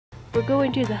We're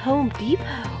going to the Home Depot.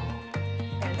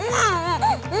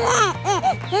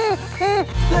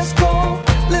 Let's go,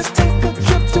 let's take a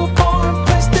trip to a foreign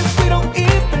place that we don't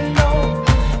even know.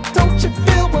 Don't you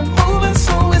feel we're moving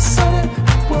so it's sudden?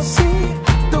 We'll see,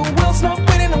 the world's not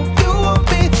waiting on you or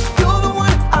me. You're the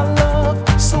one I love,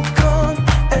 so come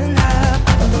and have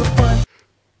a little fun.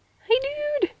 Hey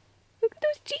dude, look at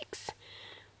those cheeks.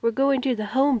 We're going to the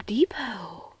Home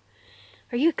Depot.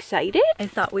 Are you excited? I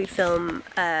thought we'd film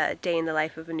a day in the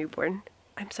life of a newborn.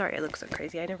 I'm sorry I look so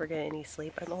crazy. I never get any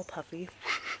sleep. I'm all puffy.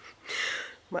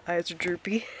 My eyes are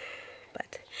droopy.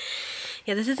 But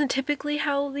yeah, this isn't typically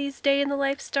how these day in the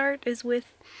life start, is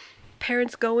with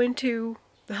parents going to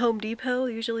the Home Depot.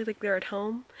 Usually like they're at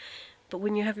home. But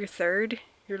when you have your third,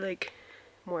 you're like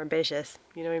more ambitious.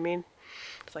 You know what I mean?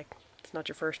 It's like, it's not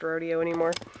your first rodeo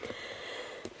anymore.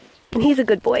 And he's a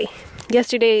good boy.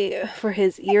 Yesterday for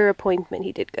his ear appointment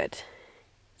he did good.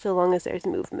 So long as there's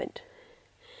movement.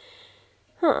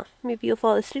 Huh, maybe you'll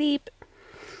fall asleep.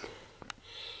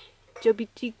 Chubby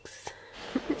cheeks.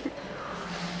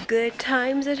 Good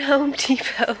times at Home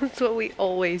Depot. That's what we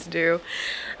always do.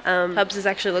 Hubs is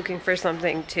actually looking for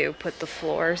something to put the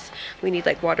floors. We need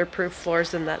like waterproof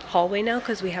floors in that hallway now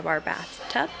because we have our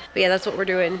bathtub. But yeah, that's what we're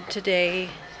doing today.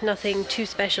 Nothing too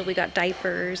special. We got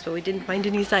diapers, but we didn't find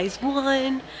any size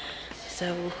 1.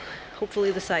 So hopefully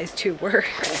the size 2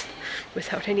 works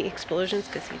without any explosions,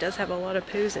 because he does have a lot of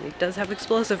poos and he does have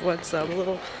explosive ones, so I'm a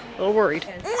little worried.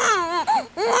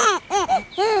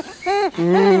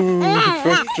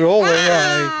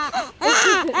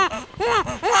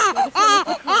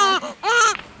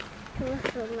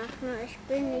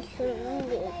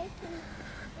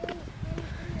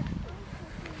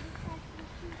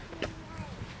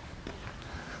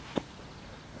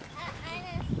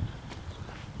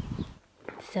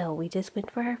 So we just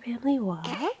went for our family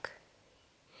walk.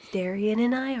 Darien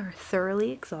and I are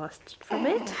thoroughly exhausted from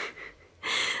it.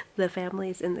 The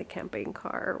family's in the camping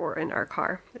car, or in our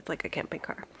car. It's like a camping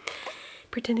car.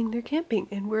 Pretending they're camping,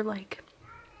 and we're like,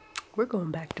 we're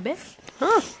going back to bed.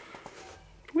 Huh?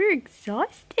 We're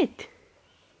exhausted.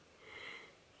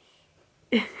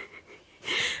 I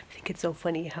think it's so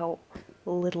funny how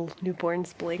little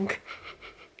newborns blink.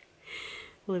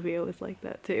 Olivia was like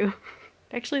that too.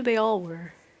 Actually, they all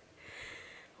were.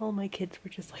 All my kids were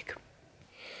just like,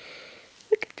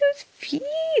 look at those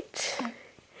feet.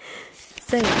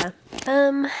 So yeah,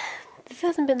 this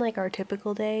hasn't been like our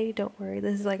typical day. Don't worry,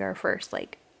 this is like our first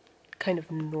like kind of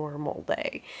normal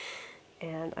day,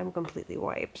 and I'm completely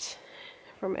wiped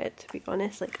from it, to be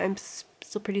honest. Like, I'm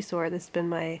still pretty sore. This has been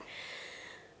my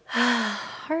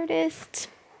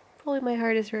probably my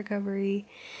hardest recovery.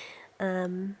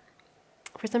 For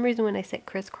some reason when I sit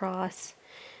crisscross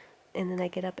and then I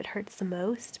get up, it hurts the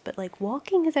most. But like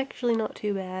walking is actually not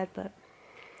too bad, but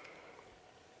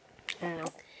I don't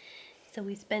know. So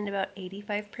we spend about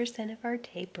 85% of our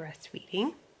day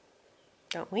breastfeeding,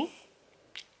 don't we?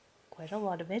 Quite a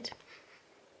lot of it.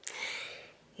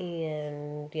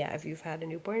 And yeah, if you've had a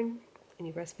newborn and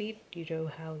you breastfeed, you know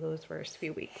how those first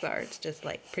few weeks are. It's just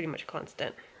like pretty much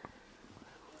constant.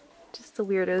 Just the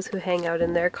weirdos who hang out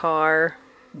in their car,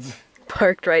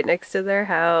 parked right next to their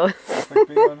house. It's like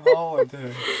being on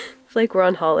holiday. It's like we're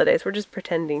on holidays. We're just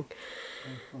pretending.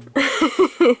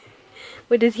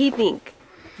 What does he think?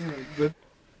 Yeah, good.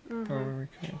 Oh,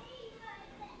 okay.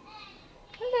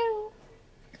 Hello.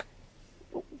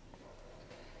 Oh.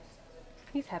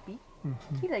 He's happy.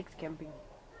 He likes camping.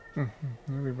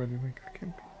 Everybody likes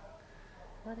camping.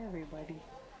 Not everybody.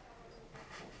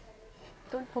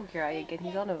 Don't poke your eye again.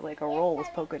 He's on like a roll with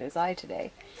poking his eye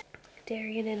today.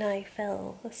 Darien and I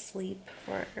fell asleep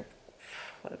for,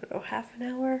 I don't know, half an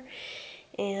hour.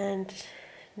 And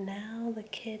now the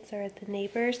kids are at the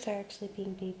neighbors. They're actually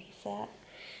being babysat,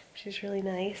 which is really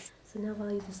nice. So now while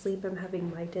he's asleep, I'm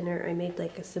having my dinner. I made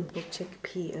like a simple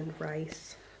chickpea and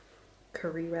rice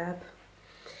curry wrap.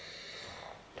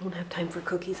 Don't have time for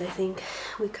cookies, I think.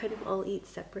 We kind of all eat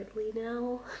separately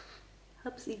now.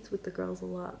 Hubs eats with the girls a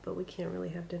lot, but we can't really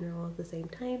have dinner all at the same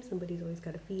time. Somebody's always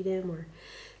got to feed him or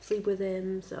sleep with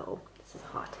him, so this is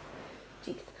hot.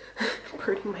 Jeez,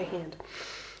 burning my hand.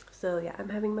 So yeah, I'm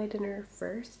having my dinner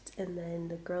first, and then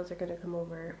the girls are gonna come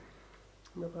over,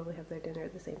 and they'll probably have their dinner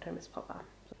at the same time as Papa.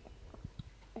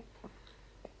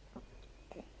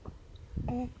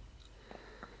 Yeah.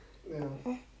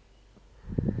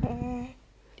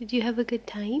 Did you have a good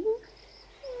time?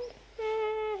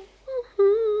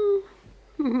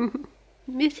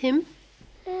 Miss him?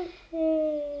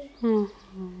 You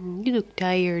look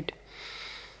tired.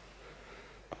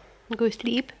 Go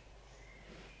sleep.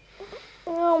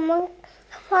 Mama,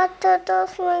 what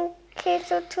does my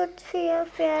queso tortilla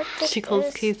fertig She calls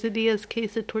ist. quesadillas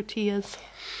queso tortillas.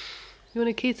 You want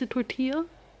a queso tortilla?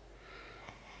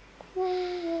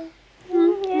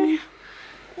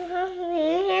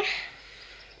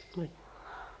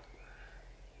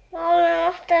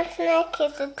 Oh, that's not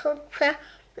queso tortilla.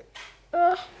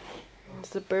 It's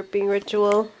the burping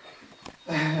ritual.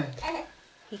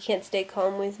 He can't stay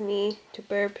calm with me to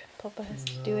burp. Papa has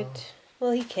to do it.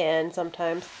 Well, he can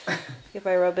sometimes if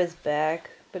I rub his back,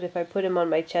 but if I put him on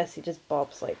my chest, he just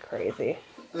bops like crazy.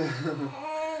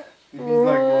 He's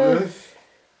like this.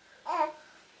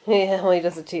 Yeah, well, he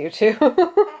does it to you too.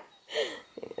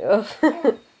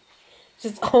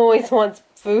 Just always wants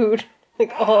food,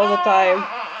 like all the time.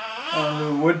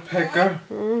 The woodpecker.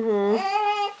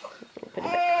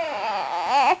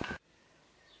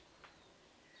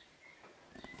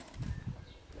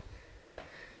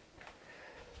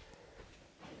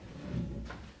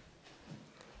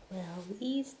 Well,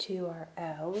 these two are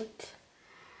out.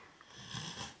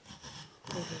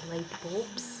 Little light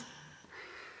bulbs.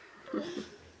 Let's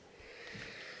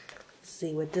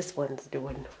see what this one's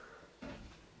doing.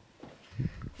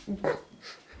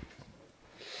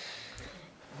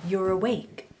 You're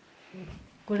awake.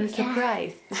 What a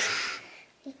surprise.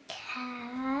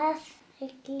 Because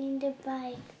I cleaned the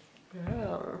bike.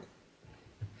 Oh.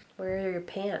 Where are your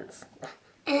pants?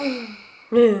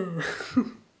 Behind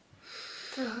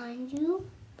you?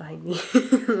 Behind me.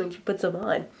 Why don't you put some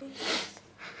on?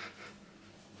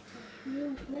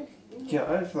 Ja,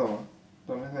 also.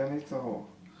 De är inte så hårda.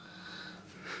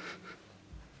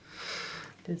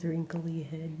 His wrinkly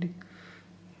head.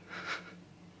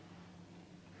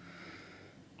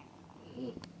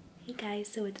 Hey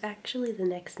guys, so it's actually the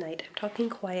next night. I'm talking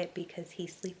quiet because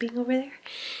he's sleeping over there.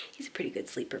 He's a pretty good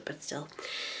sleeper, but still.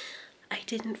 I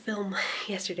didn't film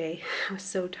yesterday. I was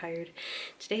so tired.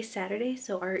 Today's Saturday,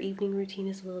 so our evening routine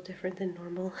is a little different than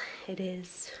normal. It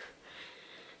is...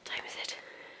 what time is it?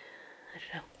 I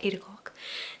don't know. 8 o'clock.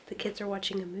 The kids are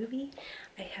watching a movie.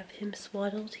 I have him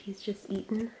swaddled. He's just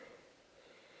eaten.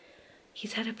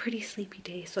 He's had a pretty sleepy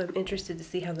day, so I'm interested to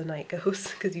see how the night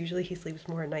goes, because usually he sleeps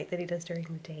more at night than he does during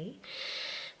the day.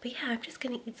 But yeah, I'm just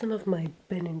gonna eat some of my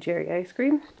Ben & Jerry ice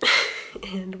cream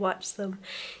and watch some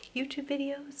YouTube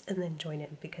videos and then join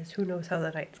in, because who knows how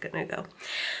the night's gonna go.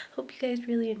 Hope you guys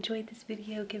really enjoyed this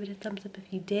video. Give it a thumbs up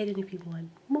if you did, and if you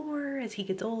want more as he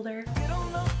gets older. Get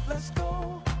on up, let's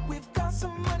go. We've got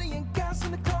some money and gas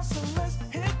in the car, so let's